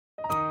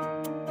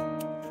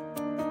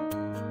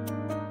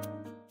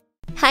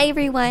Hi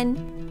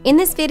everyone! In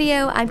this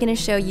video, I'm going to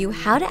show you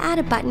how to add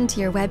a button to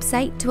your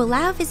website to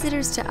allow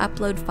visitors to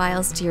upload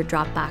files to your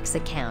Dropbox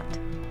account.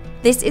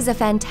 This is a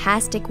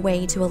fantastic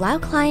way to allow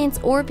clients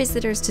or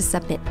visitors to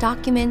submit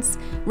documents,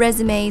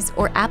 resumes,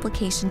 or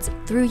applications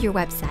through your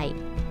website.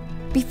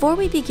 Before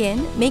we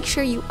begin, make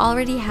sure you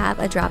already have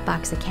a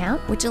Dropbox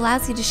account, which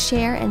allows you to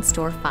share and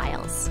store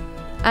files.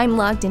 I'm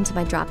logged into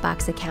my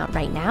Dropbox account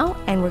right now,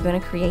 and we're going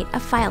to create a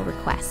file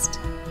request.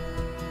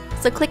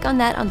 So click on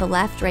that on the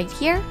left right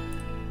here.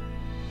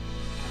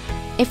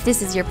 If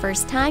this is your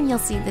first time, you'll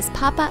see this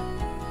pop up,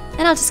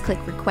 and I'll just click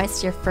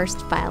Request Your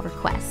First File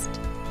Request.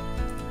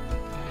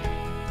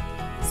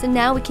 So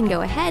now we can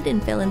go ahead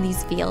and fill in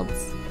these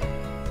fields.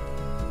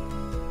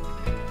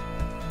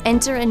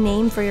 Enter a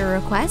name for your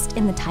request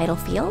in the title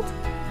field.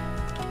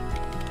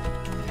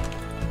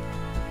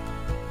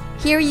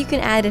 Here you can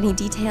add any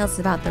details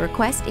about the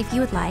request if you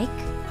would like.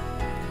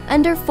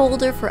 Under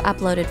Folder for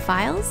Uploaded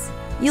Files,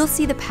 you'll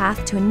see the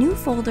path to a new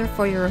folder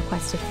for your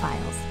requested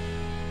files.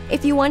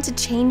 If you want to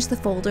change the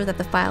folder that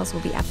the files will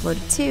be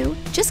uploaded to,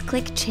 just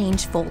click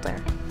Change Folder.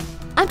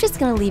 I'm just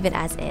going to leave it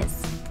as is.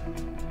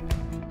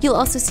 You'll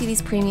also see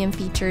these premium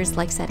features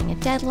like setting a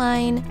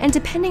deadline, and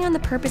depending on the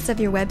purpose of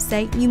your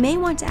website, you may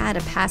want to add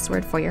a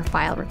password for your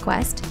file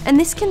request, and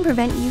this can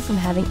prevent you from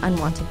having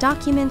unwanted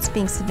documents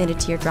being submitted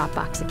to your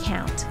Dropbox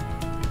account.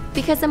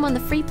 Because I'm on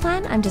the free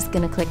plan, I'm just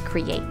going to click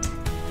Create.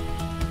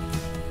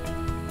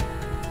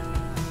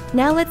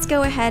 Now let's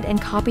go ahead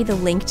and copy the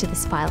link to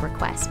this file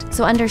request.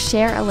 So under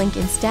Share a Link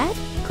instead,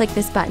 click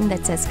this button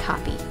that says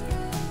Copy.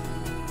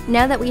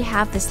 Now that we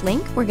have this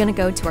link, we're going to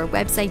go to our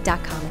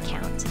website.com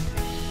account.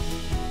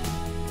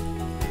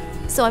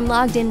 So I'm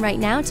logged in right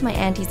now to my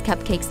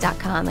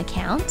auntiescupcakes.com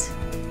account,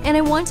 and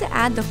I want to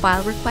add the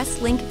file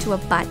request link to a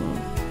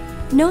button.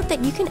 Note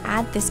that you can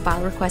add this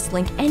file request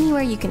link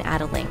anywhere you can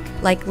add a link,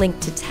 like link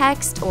to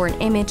text or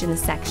an image in the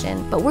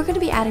section, but we're going to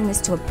be adding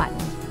this to a button.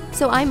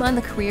 So I'm on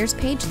the careers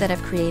page that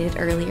I've created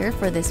earlier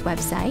for this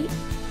website.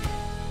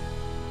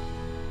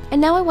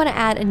 And now I want to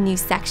add a new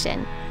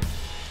section.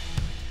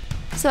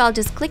 So I'll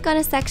just click on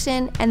a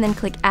section and then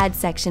click Add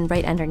Section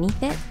right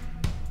underneath it.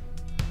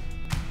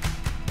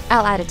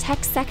 I'll add a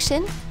text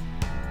section.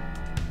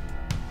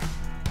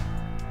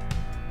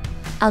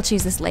 I'll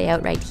choose this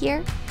layout right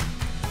here.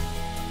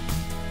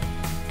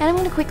 And I'm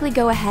going to quickly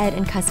go ahead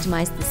and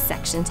customize this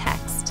section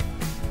text.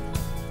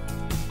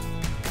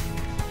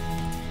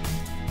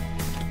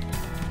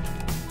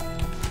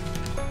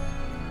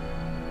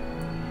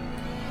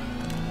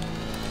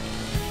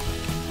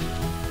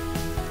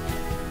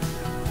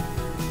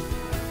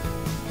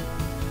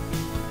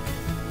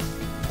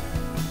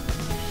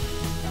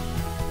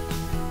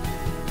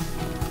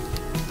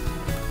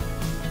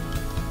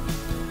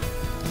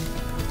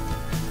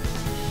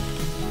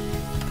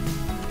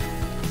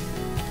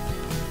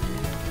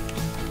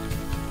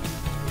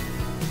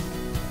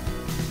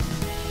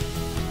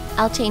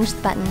 I'll change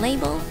the button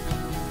label,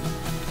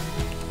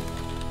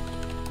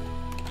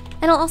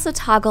 and I'll also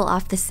toggle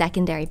off the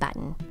secondary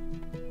button.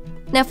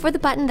 Now for the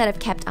button that I've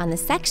kept on the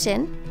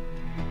section,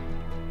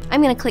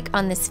 I'm going to click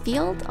on this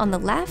field on the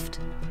left,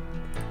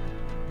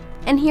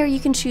 and here you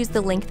can choose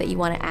the link that you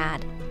want to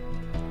add.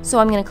 So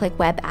I'm going to click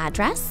Web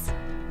Address,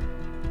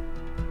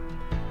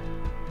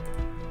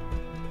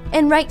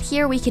 and right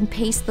here we can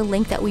paste the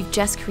link that we've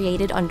just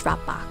created on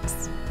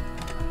Dropbox.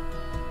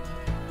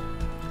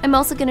 I'm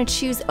also going to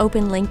choose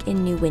Open Link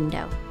in New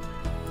Window.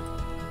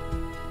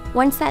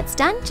 Once that's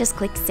done, just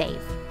click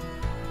Save.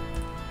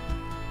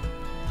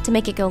 To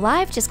make it go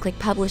live, just click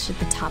Publish at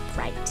the top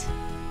right.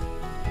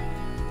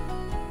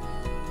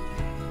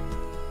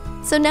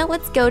 So now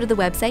let's go to the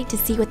website to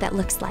see what that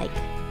looks like.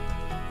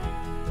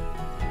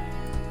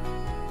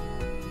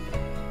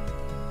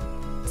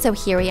 So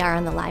here we are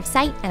on the live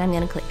site, and I'm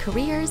going to click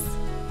Careers.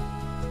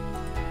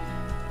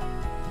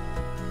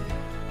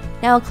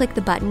 Now I'll click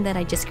the button that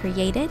I just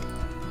created.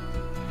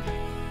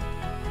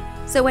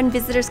 So when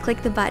visitors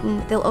click the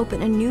button, they'll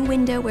open a new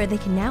window where they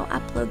can now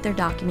upload their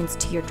documents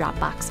to your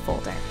Dropbox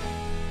folder.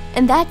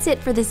 And that's it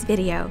for this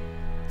video.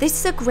 This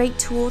is a great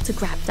tool to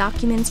grab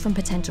documents from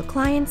potential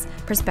clients,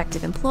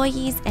 prospective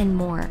employees, and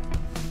more.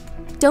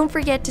 Don't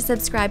forget to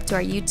subscribe to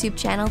our YouTube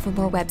channel for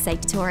more website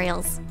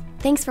tutorials.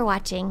 Thanks for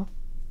watching.